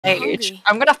Sage.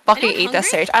 I'm gonna fucking eat this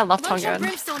sage. I love tongyun.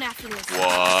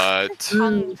 What?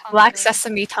 Black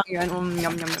sesame tongyun. Yum,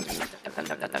 yum, yum,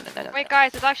 yum, yum. Wait,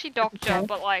 guys, it's actually Doctor, Okay.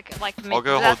 but like I'll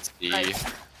go hold C. like,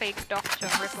 fake Doctor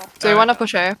ripoff. Do you wanna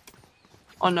push A?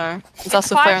 Or no? Is that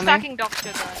still clear only? Stacking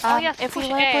Doctor though. Oh yes, if we push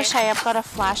want to A. push A, I've got a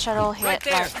flash that'll hit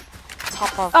like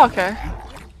top of. Oh, okay.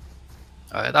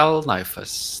 Alright, I'll knife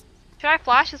us. Should I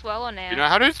flash as well or now? You know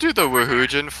how to do the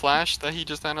Woohoojin flash that he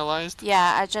just analyzed?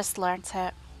 Yeah, I just learned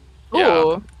it. Yeah.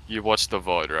 Ooh. You watched the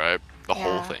VOD, right? The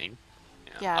whole Yeah. thing.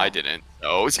 Yeah. I didn't.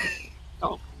 Oh.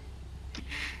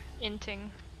 Inting.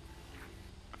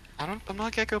 I'm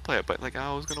not a Gekko player, but like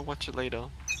I was gonna watch it later.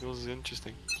 It was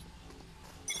interesting.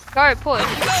 Go push.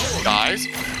 Guys.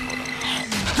 Yeah.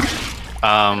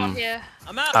 I'm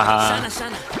out.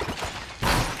 Sana.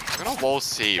 I'm gonna wall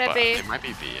C, Could but be. it might be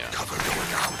B. Yeah.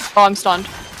 Oh, I'm stunned.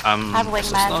 I have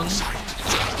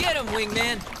wingman. Get him,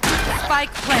 wingman.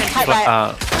 Spike planted. Right,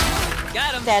 right.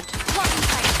 Got him. Dead.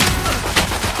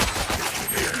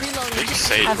 They just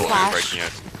say Have it flash. breaking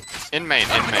it. In main,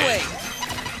 in main.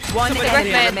 One Direct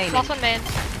enemy main. remaining. Last one main.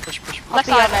 Push. Left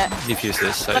Be on side. it. Defuse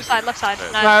this. Left side. Left side.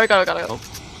 Right. No. No, we gotta go.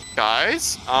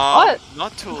 Guys, What?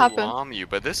 not to happened? alarm you,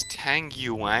 but this Tang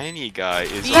Yuani guy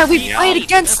is Yeah, on we Meow. played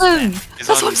against them! Is That's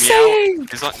on what I'm Meow- saying!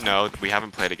 Is on, no, we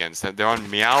haven't played against them. They're on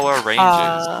Meower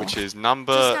Ranges, which is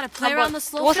number... Play around the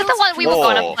slow Was it the one we were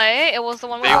Four. gonna play? It was the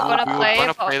one we we were gonna were play.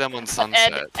 gonna but- play them on but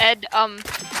Sunset. Ed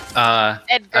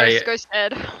Ghost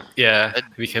Ed. Yeah,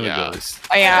 we came Yeah. with those.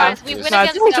 Oh yeah. Guys, we win No, I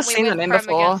against think we've them, just we seen win them in Chrome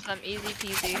before. against them, easy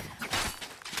peasy.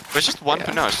 But it's just one,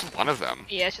 Yeah. no, it's just one of them.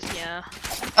 Yeah, it's just, yeah.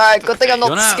 Alright, good thing I'm You not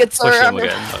wanna schizo. push them I'm-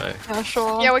 again? Like, Yeah,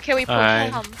 sure. Yeah, okay, we push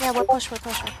Alright. them. Yeah, we'll push.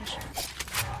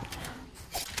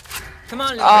 Come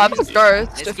on, I'm just ghost.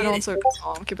 Let's If get anyone's so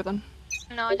keep it then.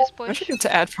 No, I just I push. should need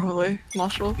to add probably.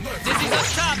 Marshall. Dizzy's up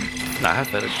top. nah, I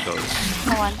have better goes.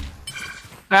 No one.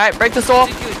 Alright, break this door.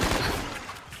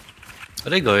 Are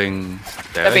they going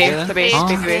there The B, again? the B, Huh?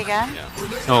 B, B B. again.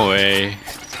 No way.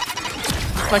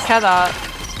 Look at that.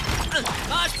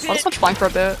 Mosh I'll just pit. watch flank for a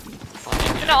bit.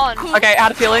 Put it on. Okay, I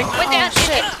had a feeling. Wait, down.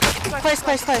 Shit. Close.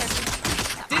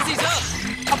 Dizzy's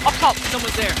up. Up top.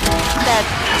 Someone's there. Dead.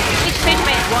 Sage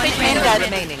main. Sage main. Main dead.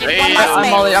 remaining. Hey, One last I'm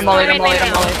main. molly. Thank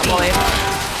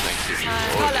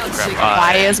you.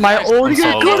 Why is my ult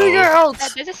solo. getting out?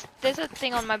 There's a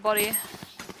thing on my body.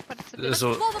 But it's a bit...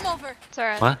 So, It's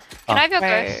alright. what? Can I have your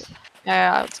Wait. ghost?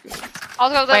 Yeah, it's good. I'll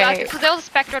go Wait. because there was a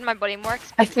spectre in my body. More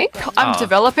I think I'm Oh.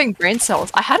 developing brain cells.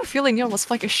 I had a feeling Neon was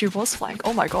flank if she was flank.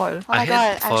 Oh my god. Oh my I hit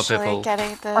god, 4 actually people.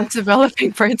 getting I'm the.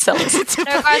 developing brain cells.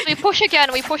 No, guys, we push again.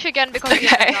 We push again because we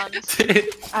Okay. have guns.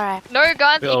 Alright. No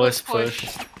guns We equals always push.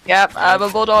 push. Yep, I'm a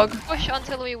bulldog. Push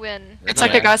until we win. It's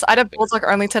okay, guys. I did bulldog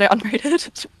only today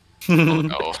unrated.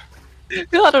 No.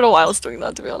 I don't know why I was doing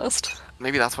that, to be honest.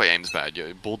 Maybe that's why aim's bad.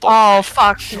 Yo, bulldog. Oh,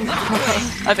 fuck.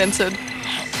 I've entered.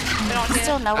 They're not here.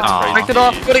 Still no one. Aw. Break it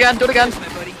off. Do it again. Do it again. My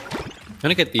buddy.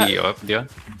 Gonna get the up, Dion.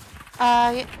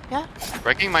 Yeah.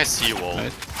 Breaking my seawall.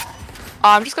 Right.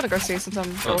 I'm just gonna go see since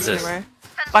I'm girls this? anyway.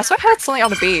 But I swear I heard something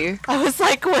on the B. I was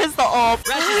like, where's the ult?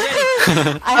 Rash is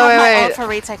ready. I have my wait. ult for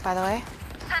retake, by the way.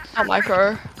 Oh,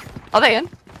 micro. Are they in?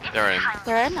 They're in.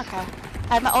 They're in? Okay.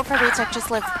 I have my ult for retake,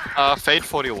 just live. Fade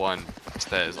 41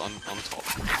 upstairs on top.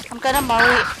 I'm gonna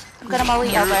molly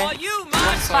elbow. Oh, you,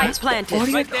 Mosh. Spike planted. What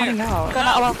are you Right there. cutting out?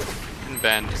 Gonna ult. And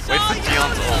bend. Wait for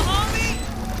Dion's ult.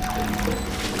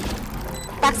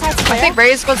 Backside's I clear. think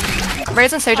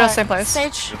Raze and Sage are the same place.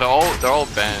 Sage. They're all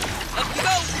banned. Up you go.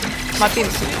 Might be.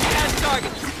 Has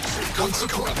target.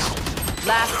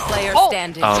 Last player Oh.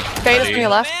 standing. Oh, Fade is to your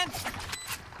left. Man.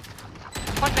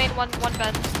 One main, one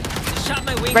bed. Just shot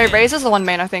my wing. Raze is the one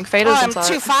main, I think. Fade Oh, is I'm inside.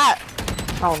 too fat.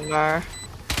 Oh no.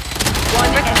 One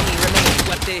enemy remaining.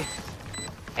 What the?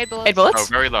 8 bullets. 8 bullets? Oh,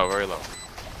 very low, very low.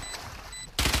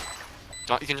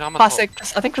 You can jump on Classic.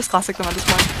 I think just classic them at this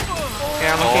point.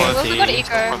 Yeah, I'm top. okay. Oh, Those are good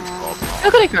eco.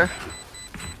 Look at Iker.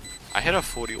 I hit a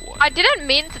 41. I didn't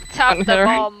mean to tap the Unfair.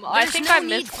 bomb. I There's think no I need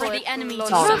missed for the it. enemy to Oh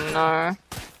suffer. no.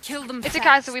 Kill them It's a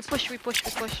fast. guys, we push,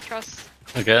 trust.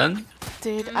 again?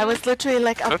 Dude, I was literally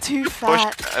like, I'm too Push.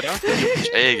 fat. I don't think push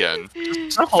A again.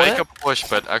 Don't hold Fake it. a push,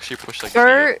 but actually push like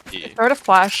Go, B. throw the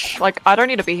flash. Like, I don't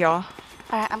need to be here.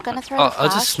 Alright, I'm gonna throw Oh, the I'll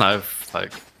flash. just snipe,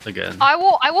 like, again. I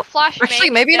will flash. Actually,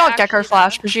 main maybe if not they're Gekko actually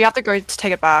flash, there. because you have to go to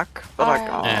take it back. But like,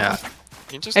 Alright. Yeah.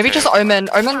 You can maybe take just it. Omen.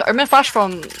 Omen flash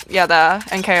from, yeah, there,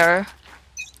 and KO.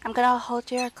 I'm gonna hold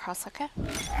your cross, okay?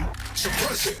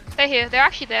 They're here. They're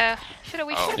actually there. We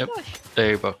Oh. should Yep. push.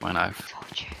 They broke my knife. Told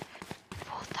you.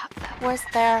 Pull that back. Where's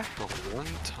there? For one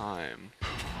time.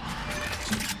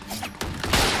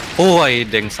 Oh, I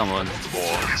ding someone.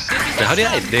 Boys. Wait, how did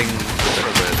I ding?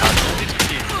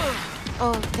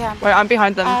 Oh, damn. Wait, I'm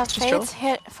behind them. Just chill. Fades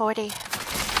hit 40.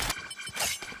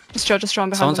 Just chill, I'm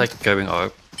behind Someone's them. like going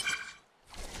up.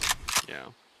 Yeah.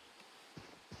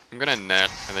 I'm gonna net,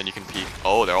 and then you can peek.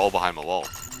 Oh, they're all behind the wall.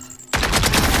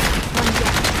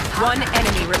 One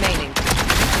enemy remaining.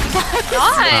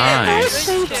 Nice.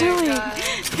 What are they doing?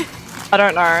 I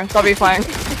don't know. They'll be fine.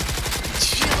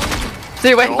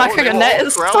 Dude, wait, Oh, Michael, your they net all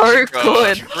is so crouching,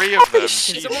 good. 3 of them.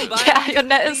 Someone buy Yeah, your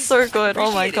net is so good.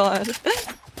 Oh my god.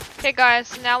 Okay,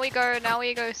 guys. Now we go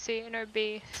C. No,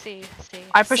 B. C.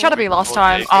 I pushed out a B last Hold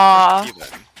time. A, go push B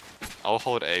then. I'll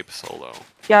hold A solo.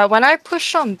 Yeah, when I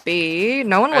pushed on B,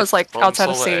 no one was like I'm outside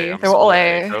of solo C. A, I'm They were all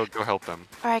solo A. Go help them.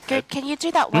 Alright, good. Can you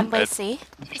do that one-way C?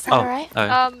 Is that Oh, alright?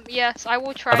 Yes, I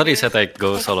will try. I thought he to. said like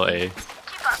go solo A.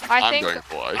 I I'm think going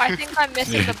for A. I think I'm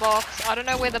missing the box. I don't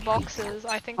know where the box is.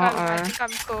 I think I'm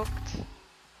cooked.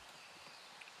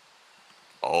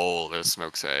 Oh, there's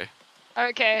smokes A.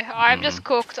 Okay, I'm just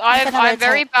cooked. I'm gonna I'm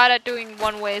very rotate. bad at doing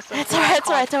one ways. So It's I alright, it's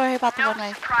alright. can't. Don't worry about the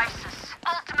one-way.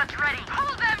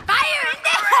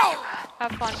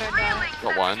 Have fun, don't die.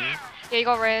 Got one. Yeah, you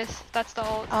got raised. That's the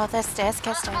ult. Oh, there's stairs.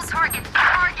 Get stairs.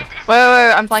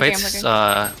 Wait, I'm flanking, Fate's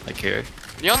I'm like here.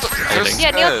 Neon's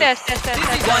Yeah, Neil stairs.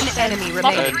 One enemy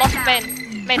remaining. Lost main.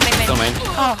 Still main.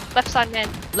 Oh, Left side main.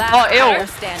 Last Oh, ew. player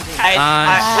standing.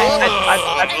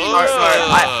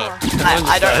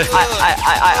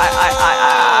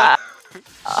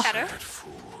 Shadow.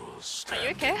 Are you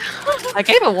okay? I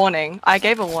gave a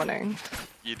warning.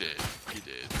 You did.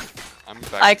 I'm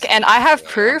back. And I have I'm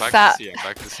proof back that to C. I'm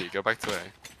back to C. Go back to A.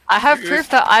 I have proof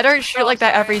that I don't shoot like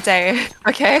that every day.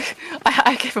 Okay,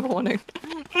 I gave a warning.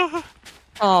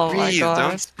 Oh my Please, god.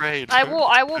 don't spray. I don't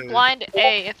will spray. blind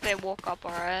A if they walk up.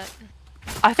 Alright.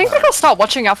 I think they'll start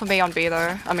watching out for me on B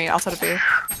though. I mean outside of B,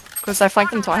 because I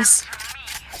flanked them twice.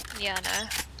 Yeah, no.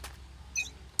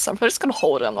 So I'm just gonna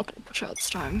hold it. I'm not gonna push out this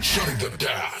time.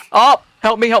 Oh,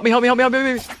 help me!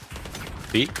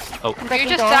 B. Oh. You breaking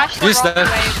just door. dashed the Use wrong that.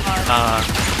 way, bud.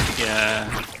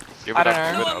 Yeah. Give I it don't up,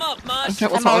 know. give Blow it 'em up. up, Maj. What's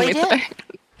I'm wrong with me already today?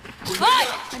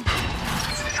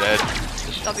 Dead.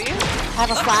 W. I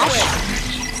have a flash.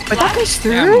 But that goes Yeah,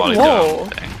 through. molly Whoa. down.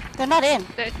 Dang. They're not in.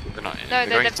 They're not in. No, They're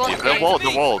they've going gone to C. through.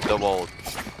 The wall.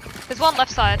 There's one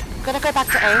left side. I'm gonna go back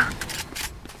to A.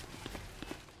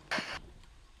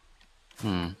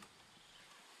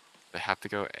 They have to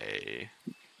go A.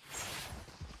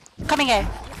 Coming A.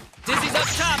 Dizzy's up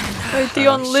top. Hey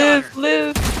Dion, live. Oh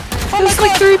There's my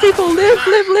like god. 3 people. Live.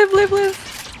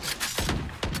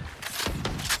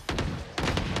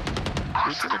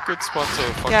 Who's in a good spot to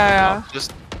fuck Yeah, them up?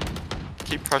 Just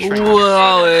keep pressuring.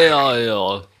 Whoa,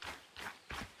 yeah.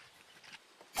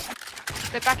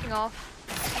 They're backing off.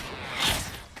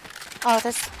 Oh,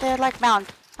 they're like mound.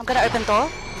 I'm gonna open door.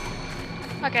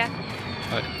 Okay.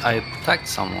 I attacked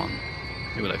someone.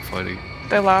 Maybe like 40.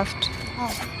 They left.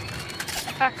 Oh,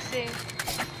 Back C.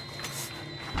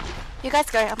 you guys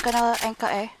go. I'm gonna anchor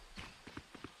A.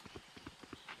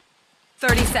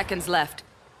 30 seconds left.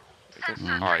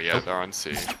 Alright, yeah, they're on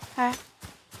C. Alright.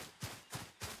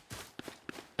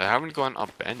 They haven't gone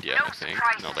up end yet, I think.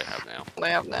 No, they have now. They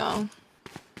have now.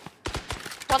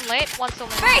 One late, one still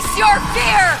late. Face your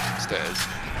fear! Stairs.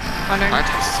 Wondering.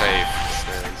 Planting safe.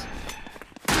 Stairs.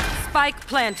 Spike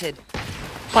planted.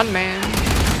 One man.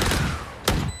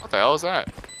 What the hell is that?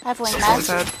 I have Someone wingman.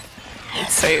 said.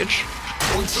 It's Sage.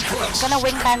 I'm gonna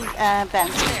wingman Ben.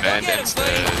 Bend and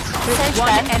stairs. Sage One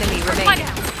Ben. enemy remaining.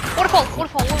 Waterfall.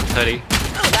 30.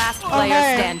 Last player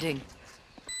no. standing.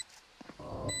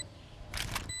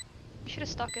 Should have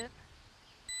stuck it.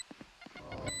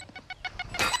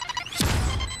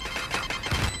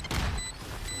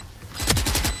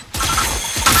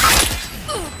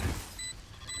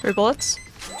 Three bullets.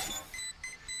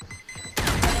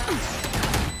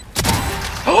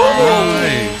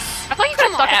 I thought you could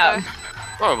have stuck it though.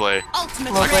 Probably.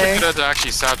 Lovely. Good to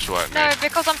actually satchel at me. No,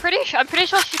 because I'm pretty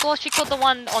sure she killed the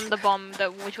one on the bomb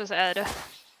which was Ed.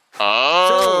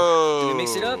 Oh. Do we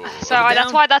mix it up? So Hold it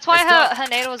that's down. why Let's her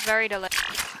nade was very delayed.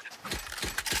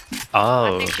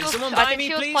 Oh. I think she was, Someone I buy think me,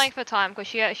 she was please? playing for time because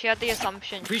she had the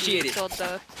assumption Appreciate she it. killed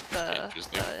the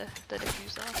Interesting.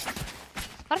 diffuser.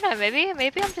 I don't know.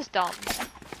 Maybe I'm just dumb. Oh,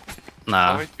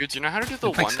 Nah. wait, dude, do you know how to do the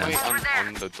That makes one way sense.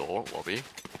 on the door lobby?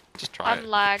 Just try it. I'm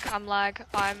lag real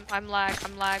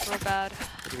bad.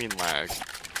 What do you mean lag?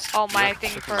 Oh, You my don't-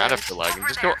 thing doesn't matter if froze. you're lagging.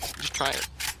 Just try it.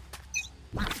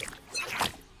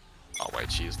 Oh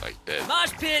wait, she's like dead.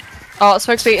 Mosh pit. Oh,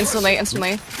 smokes B instantly. I'm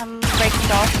breaking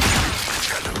door.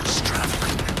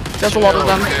 There's a lot of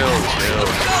them.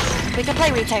 Chill. We can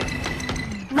play retake.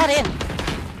 I'm not in.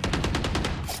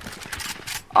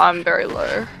 I'm very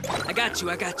low. I got you.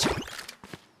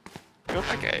 Go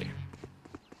back A.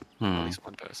 At least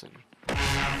one person.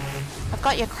 I've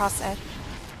got your cross, Ed.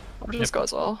 I'll just go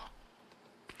as well.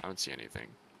 I don't see anything.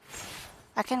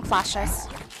 I can flash us.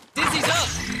 Dizzy's up.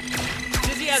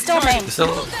 Dizzy has Still target. main.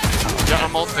 Still. Yeah,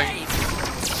 I'm ulting.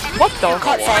 What the?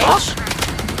 Caught Sage.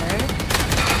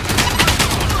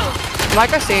 Might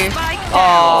go see. Spike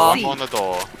Aw. down. On the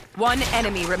door. One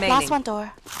enemy remaining. Last one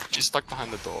door. She's stuck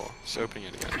behind the door. She's opening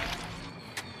it again.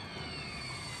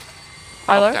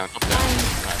 Hello? Down, up, down.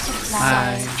 Nice.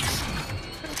 Nice.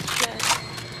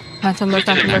 Phantom look,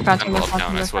 phantom look, phantom look, Up, down,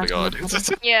 phantom I look, swear to God.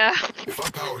 phantom look. Yeah.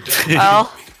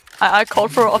 Well, I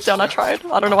called for up down, I tried.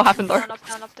 I don't know what happened though. Down, up,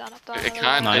 down, up, down, up, down. It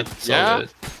can't. No, it- it's yeah. all good.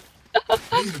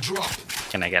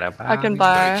 Can I get a I can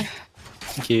buy.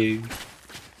 Thank you.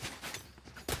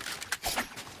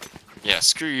 Yeah,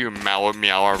 screw you,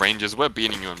 Meow Rangers. We're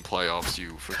beating you in playoffs,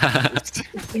 you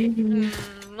freaking.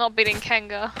 Not beating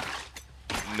Kenga.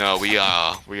 No, we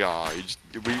are. We are. You just-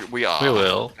 We are. We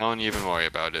will. Don't even worry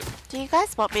about it. Do you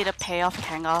guys want me to pay off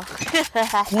Kanga?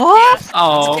 What?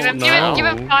 Oh Give him, no. give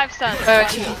him 5 cents.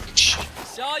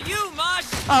 It's all you, Mosh.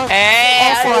 Oh,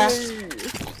 Hey, all four.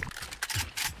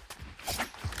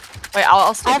 Wait,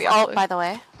 I'll still I be have ult, actually. by the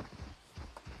way.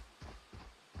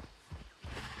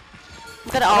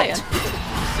 I'm gonna Oh, ult. yeah.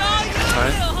 It's all you,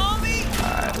 Alright. little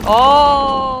homie.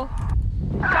 Oh,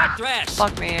 Got thrash.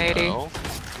 fuck me, 80. No.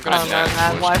 I'm I gonna don't know, dash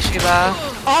man. push. Why is she there?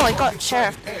 Oh, I got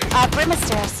Sheriff. Brim is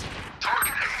stairs.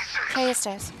 Kay is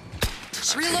stairs.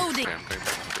 Reloading. Okay, I'm going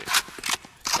back to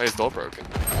base. Why is door broken?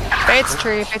 Bates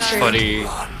tree, Bates tree. Buddy.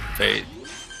 Fate.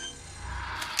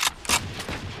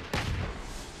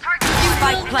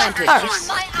 Spike planted. Nice.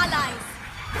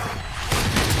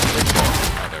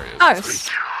 Oh, there he is. Nice.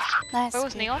 Nice. Where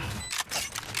was dude. Neon?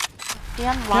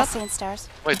 Neon last seen stairs.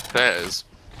 Wait, there's.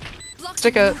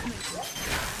 Stick it.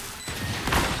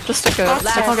 Just stick it. I can't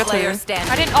Last get to player you.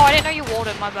 standing. I didn't know you walled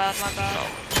it. My bad, my bad.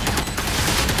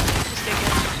 Just take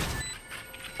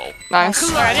it. Nice.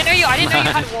 Sorry, I didn't know you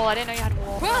had wall. I didn't know you had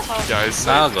wall. Oh, Guys,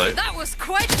 That was good. That was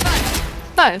quite fun.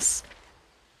 Nice.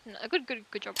 no, good job,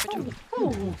 good job.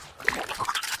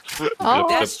 Oh,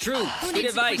 That's true. Good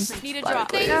advice. Need a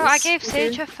drop. drop. No, I gave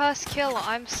Sage her first kill.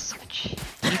 I'm such.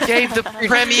 you gave the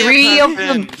premier Three of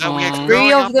person them. that we are Three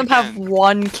growing of up them have again.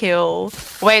 1 kill.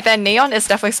 Wait, then Neon is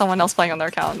definitely someone else playing on their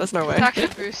account. There's no way. It's actually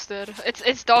boosted.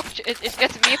 It's dog. It's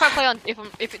me if I play on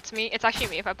if it's me. It's actually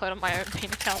me if I play on my own main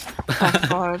account. Oh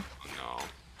god. No.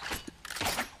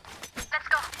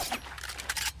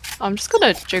 I'm just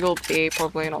gonna jiggle B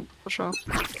probably, not for sure.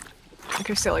 I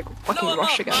can see like fucking No, I'm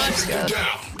rush up, again. I'm scared.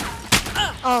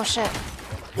 Oh shit.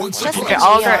 Just Okay,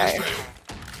 I'll go Gia.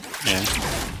 A. Yeah.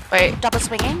 Wait, Double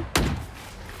swinging.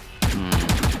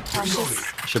 Oh,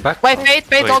 she's Should back? wait, fade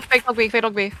Wait. dog, fade dog B, fade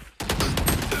dog B.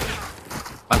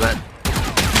 My bad.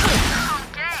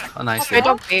 Oh, nice. Fade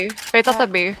dog B. Fade up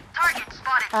at B.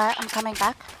 Alright, I'm coming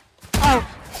back. Oh,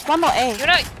 one more A. You're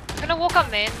gonna walk up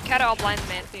main. Cat out blind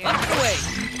main for you. Up the way.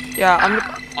 Yeah, I'm.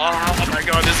 Oh my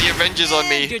god, there's the Avengers on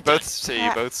me. Good Both C,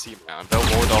 both C, man. They'll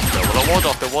ward off, they'll ward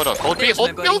off, they'll ward off. Hold B, There's hold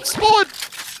my B, buddy. hold spawn!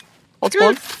 What's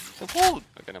one? Hold!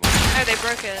 Okay, never mind. No, they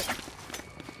broke it.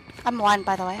 I'm one,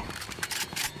 by the way.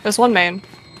 There's one main.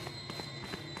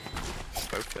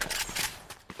 Both there.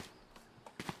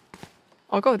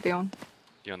 I'll go with Dion.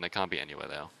 Dion, they can't be anywhere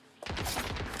there.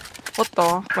 What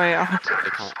the? Wait, They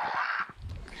can't.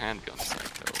 Can be on the side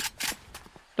though.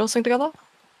 don't sing together?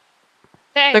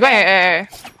 Hey, They're going A.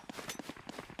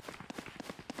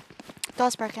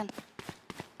 Door's broken.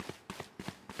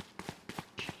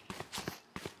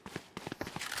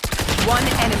 One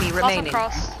enemy Last one remaining.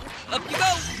 cross. Up you go.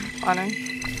 Fine.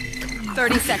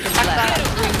 30 seconds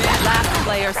left. Last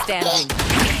player standing.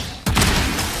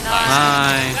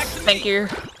 Nice. Thank you.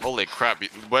 Holy crap,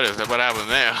 what happened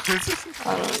there?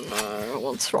 I don't know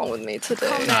what's wrong with me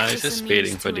today. No, it's just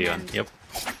speeding for Dion. Yep.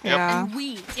 Yeah.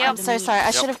 Yep. I'm so sorry.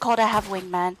 I should have called a have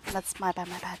wingman. That's my bad,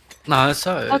 my bad. No, it's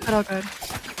alright. All good, all good.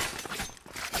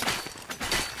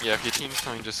 Yeah, if your team's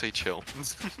trying, just say chill.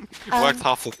 Um, Worked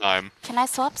half the time. Can I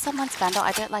swap someone's vandal?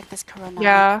 I don't like this corona.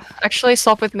 Yeah, actually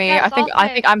swap with me. Yeah, I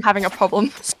think I'm having a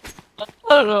problem. I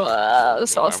don't know.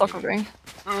 Stop with me.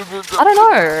 I don't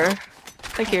know.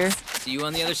 Thank you. See you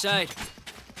on the other side.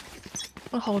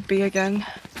 I'll hold B again.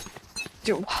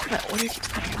 Dude, what are you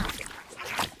talking about?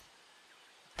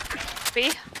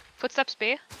 B. Footsteps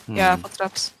B. Yeah,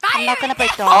 footsteps. I'm not gonna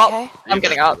break door, Oh. okay? I'm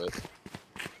getting up.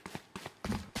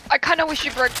 I kind of wish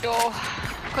you broke door,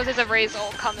 because there's a razor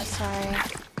coming. Sorry.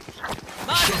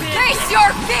 Mosh pit. Face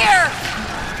your fear!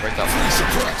 Break that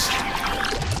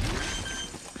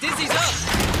Dizzy's up.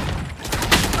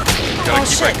 Gotta Oh, keep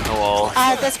shit. breaking the wall.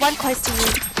 There's one close to you.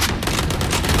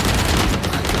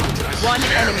 One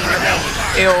enemy remaining.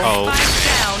 Ew. Oh,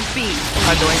 Down B. I'm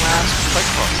not doing that. Play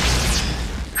cross.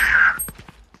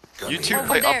 You two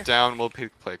play up down, we'll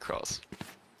play cross.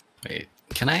 wait.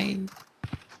 Can I?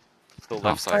 The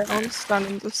left side. I'm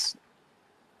standing this.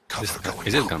 Is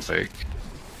it gonna break?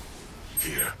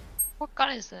 What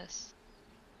gun is this?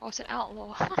 Oh, it's an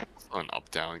outlaw. An up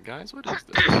down, guys. What is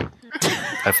this?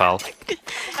 I fell. Okay,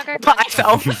 But I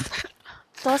fell.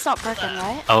 Door's not broken,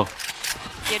 right? Oh,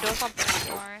 yeah, door's not broken,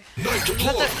 don't worry. You got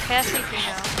the KSCP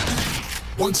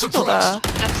now. Still there.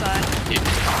 Left side. You're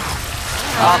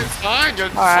fine, you're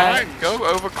Alright. fine. Go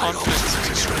overconfident.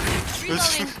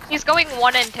 He's going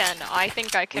 1 in 10. I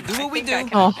think I can. We'll do what I we think I do.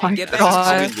 can. Oh my Get back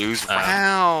god. We lose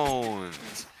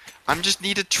rounds. I'm just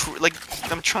need to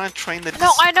I'm trying to train the.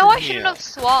 No, I know I discipline shouldn't here. have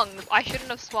swung. I shouldn't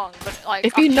have swung, but like.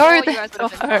 If I'm you know sure that you guys would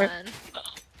have you'll been hurt. fine.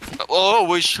 Oh,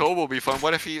 we sure will be fun.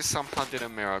 What if he somehow did a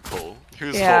miracle?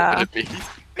 Whose Yeah. fault would it be?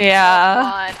 Yeah.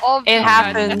 Fine. Oh, It fine,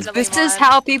 happens. definitely This is mine.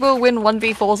 how people win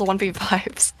 1v4s or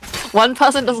 1v5s. One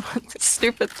person does one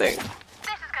stupid thing.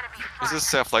 This is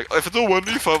Seth like, if it's a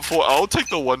 1v4, I'll take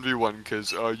the 1v1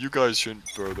 because you guys shouldn't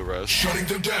throw the rest. Shutting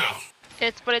them down.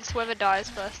 But it's whoever dies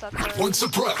first. That's it. One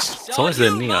suppressed. it's always the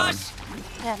neon.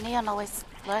 Yeah, neon always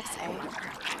works, eh?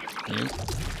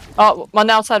 Oh, one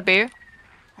outside B.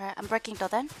 Alright, I'm breaking door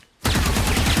then.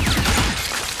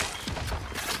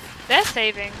 They're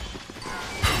saving.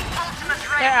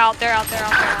 They're out.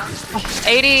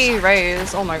 80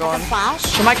 raise. Oh my I god. can flash.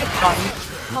 She might get done.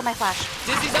 Hold my flash.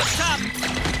 Dizzy's up top.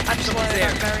 I'm slow.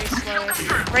 I'm very slow.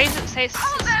 Raise it. Say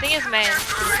thing is main.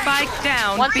 Spike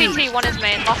down One B. CT. One is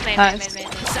main. Last main. Nice.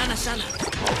 Main. Sana, sana.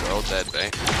 Oh, we're all dead,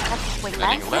 babe. That's wing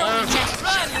Landing bang. left.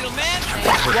 Run, little man.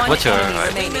 What's your? enemy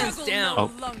remaining. Man's down. Oh.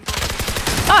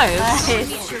 Nice. Good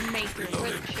shit.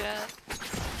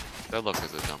 That look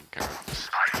is a dumb character.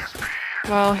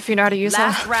 Well, if you know how to use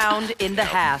Last that. round in the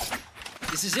half.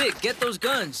 This is it. Get those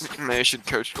guns. Maybe I should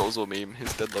coach Gozel meme.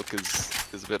 His deadlock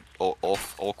is a bit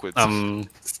awkward.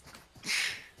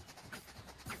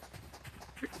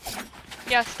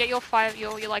 Yes. Get your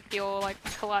your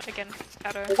collab again.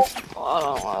 Shadow.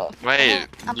 Wait,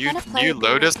 I'm new gonna play new with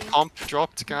Lotus you. comp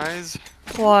dropped, guys.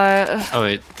 What? Oh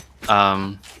wait.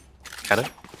 Shadow?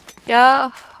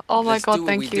 Yeah. Oh my Let's do god, what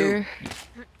thank we you. do.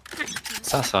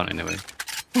 It's that sound anyway.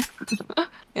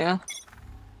 Yeah.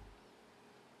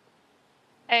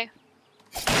 Hey.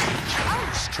 A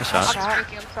shot. I'm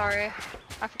sorry.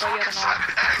 I forgot you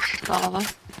had an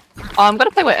ult. I'm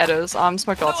gonna play with Edders.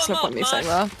 Smoked off, so no point me saying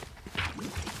that.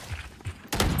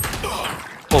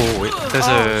 Oh wait, there's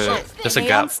Oh, a shit.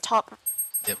 gap. Neon's top.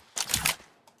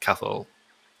 Castle.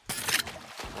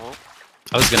 Oh,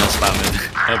 I was gonna spam it.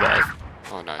 My bad.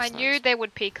 oh nice. I knew they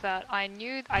would peek that. I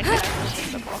said I would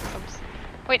take the box.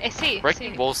 Wait, I see.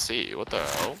 Breaking wall C. What the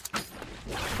hell?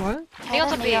 What?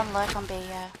 Neon's on B. Neon lurk on B,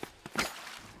 yeah.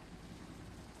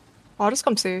 I'll just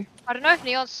come see. I don't know if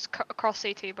Neon's across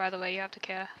CT, by the way, you have to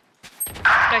care.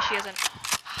 No, she isn't.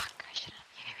 Fuck, I should've-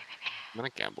 I'm gonna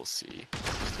gamble C.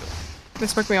 They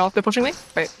smoked me off. They're pushing me?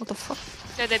 Wait, what the fuck?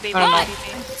 No, they're B. I don't know.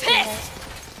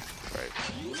 Right.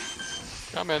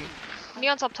 Come in.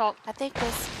 Neon's up top. I think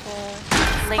this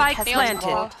link Spike has been planted.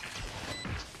 walled.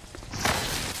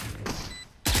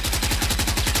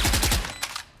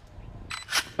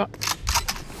 I'll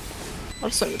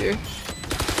just swing with you.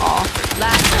 Aw.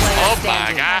 Last player Oh my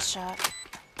standing. god. Nice shot.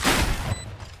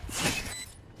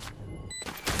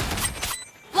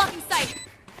 Blocking sight.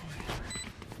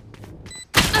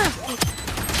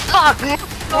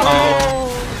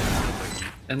 Oh.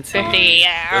 NT. 50,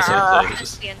 Those are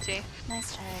close. TNT.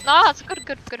 Nice try. No, it's a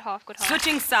good half, good half.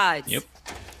 Switching sides. Yep.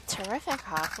 Terrific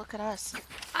half. Look at us.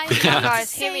 Come on,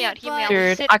 guys, hear me out, hear me out.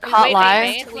 Dude, Sit- I we can't wait lie.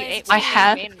 main, we ate- My we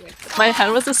hand- main with- My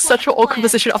hand was in such an awkward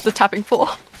position after tapping 4.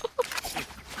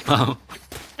 Oh.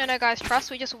 No, guys,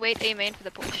 trust, we just wait A main for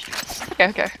the push. Trust.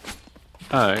 Okay.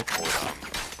 Alright.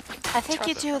 I think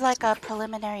you do like a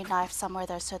preliminary knife somewhere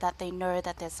though so that they know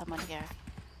that there's someone here.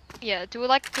 Yeah, do a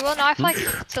knife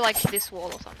to like this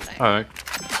wall or something. Alright.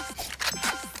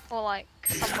 Or like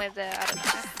somewhere there, I don't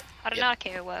know. I don't know how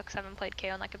KO works, I haven't played KO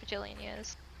in like a bajillion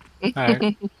years.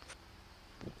 Alright.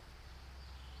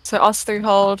 So us 3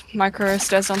 hold, micro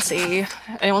stairs on C.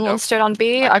 Anyone wants to stay on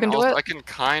B? I can do also- it. I can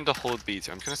kinda hold B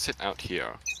too. I'm gonna sit out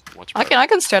here. Watch. I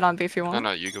can stay on B if you No, want.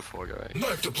 no, you go for it, guy.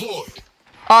 Knife deployed.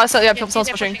 Oh, so yeah, Yeah, someone's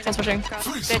they're pushing. Someone's pushing.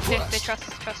 They trust,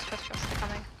 they're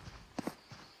coming.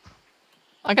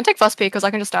 I can take first P because I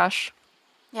can just dash.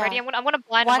 Yeah. Ready? I'm gonna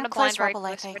blind, One I'm gonna blind close right rubble, I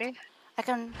close. think. Ready?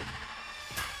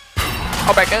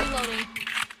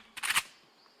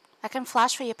 I can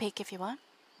flash for your peek if you want.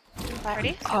 Right.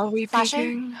 Ready? Are we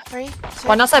Flashing. peeking? 3, 2,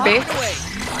 One outside B.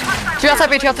 2 outside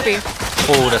B, 2 outside B.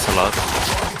 Oh, that's a lot.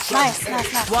 Nice,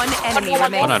 nice, nice. One enemy One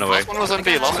remaining. on away. Last one was on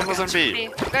B. Last one was on B.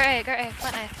 Go A, go A.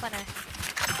 Plant A, plant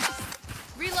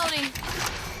A. Reloading.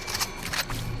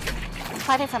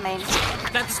 Fighting for main.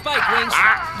 Plant the spike, Wings.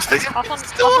 Off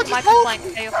on Michael flank.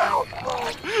 A your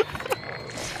flank.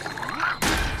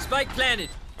 Spike planted.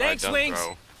 Thanks, Alright, Wings.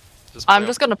 bro. I'm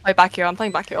just gonna play back here. I'm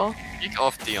playing back here. Peek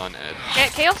off D on Ed. Yeah,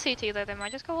 K off CT though, they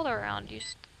might just go all around. You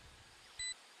just...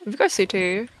 If you go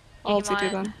CT, I'll hold You CT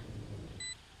might. then.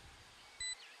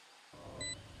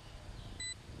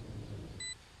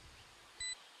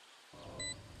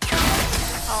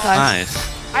 Oh. Nice.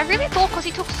 Nice. I really thought because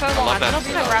he took so long, love I thought I that was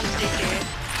gonna grab CT.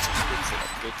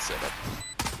 Good setup.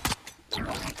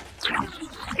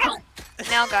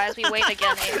 Now guys, we wait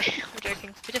again. I'm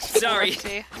joking. We just Sorry.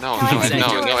 see. No, No, I didn't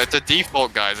do no, it. no, it's a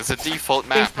default, guys. It's a default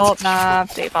map. Default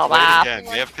map, default Wait map. again,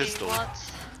 we have pistol. I'm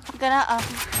gonna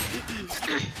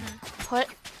put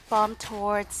bomb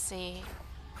towards C.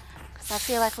 Cause I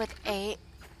feel like with A,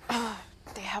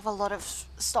 they have a lot of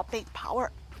stopping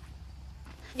power.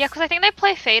 Yeah, because I think they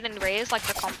play Fade and Raze like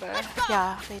the combo.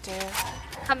 Yeah, they do.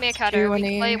 Come here, Kato. We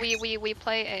 2-1-E. play. We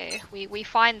play A. We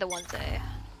find the ones A.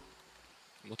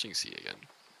 I'm watching C again.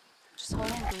 Just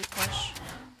holding B push.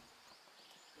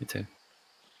 Me too.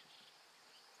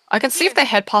 I can see if they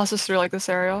head passes through like this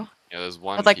area. Yeah, there's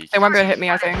one. But like peek. they won't be able to hit me,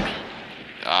 I think.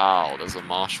 Ow, there's a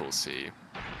Marshall C.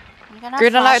 I'm gonna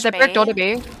Good, no, flash they broke door to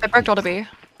B. B. They broke door to B.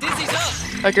 Dizzy's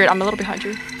up. Oh, good, I'm a little behind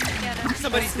you. Yeah, no.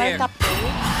 Somebody's Smoke there. up B.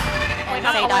 And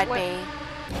no, fade wait, out wait.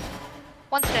 B.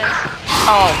 One stairs.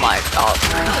 Oh my god.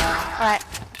 Alright,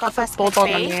 got first Bulldog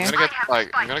B. on you. I'm gonna get spike.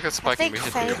 I'm gonna get I spike and think we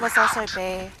hit fade you. was also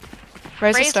B.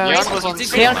 Raise the Raise- stairs. Neon was on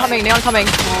C. Neon coming, Neon coming.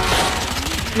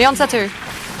 Neon set two.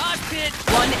 Hot pit.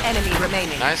 One enemy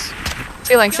remaining. Nice.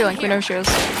 Ceiling, ceiling, we know she is.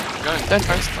 I'm going Don't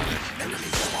first on it.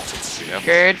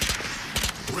 Good.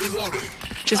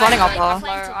 She's running up Low.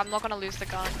 her. I'm not gonna lose the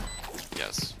gun.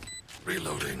 Yes. I I'm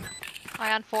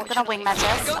gonna unfortunately. wing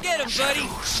matches. Go get him, buddy.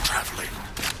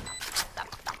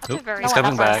 That's a very. No He's one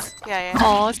coming else back. is. Yeah, yeah.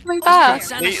 Oh, it's coming back.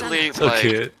 Completely So like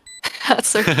cute. That's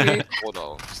so cute. ward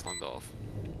off, stunned off.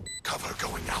 I'm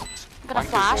gonna Flank is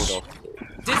flash. ward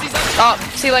off. Dizzy's up.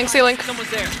 Oh, ceiling, ceiling. Someone's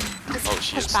there. Oh,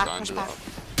 she Push is back, stunned push back.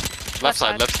 up. Left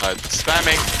side, left side.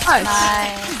 Spamming. Nice.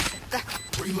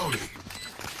 Nice.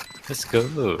 Let's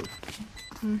go.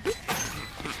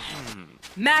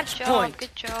 Match Good job. point.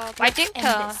 Good job. I think. End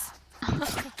this.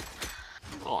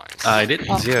 Nice. I did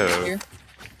Oh, zero. thank you.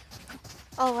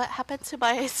 Oh, what happened to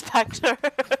my Spectre?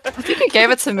 I think you gave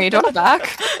it to me. Do you want it back?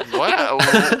 What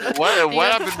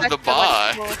happened to the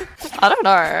buy? I don't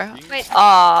know. Wait.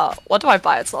 What do I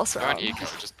buy? It's last Go on round. eco,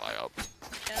 just buy up.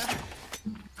 Yeah.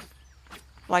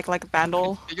 Like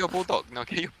Vandal. Get your bulldog. No,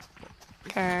 get your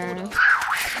Okay.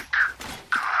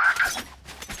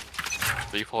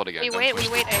 default again. We don't wait. push We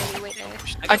the wait ball. A. We wait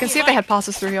A. I can see if they head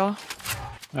passes through here.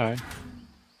 Alright.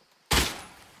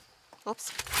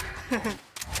 Oops. Oh,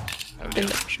 I yeah. think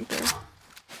they're pushing through.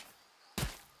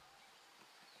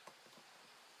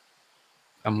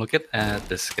 I'm looking at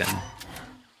the skin.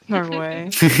 No way.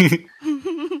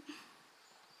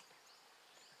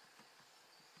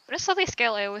 Just slowly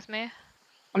scale A with me.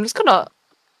 I'm just gonna.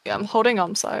 Yeah, I'm holding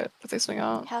on site if they swing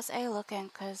out. How's A looking?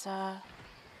 Cause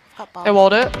got bomb. They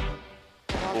walled it.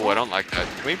 Oh, I don't like that.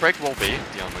 Can we break wall B?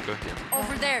 Dion, go here.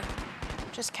 Over there.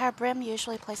 Just Carabrim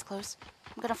usually plays close.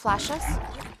 I'm gonna flash us.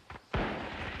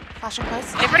 Flashing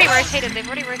close. They've already rotated. They've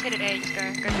already rotated A. Just go.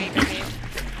 Go B. Go B.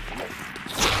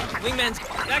 Wingman's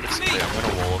back to me. Yeah, I'm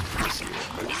gonna wall up.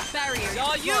 Barrier. It's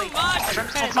all you, Mod.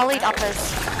 Check my lead uppers.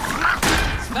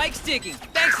 Spike sticking.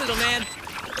 Thanks, little man.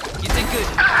 You did good.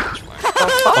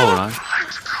 Oh, nice.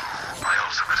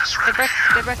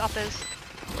 They're both uppers.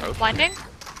 Both? Blinding.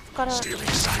 Got a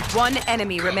One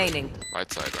enemy remaining.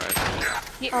 Right side,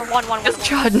 right? One. Good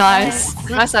job, nice.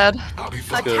 Nice head.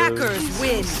 Attackers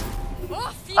win.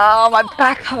 Oh, my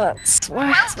back hurts.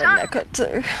 Where's my neck hurt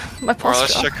too? My Alright,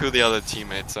 let's posture. check who the other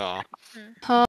teammates are.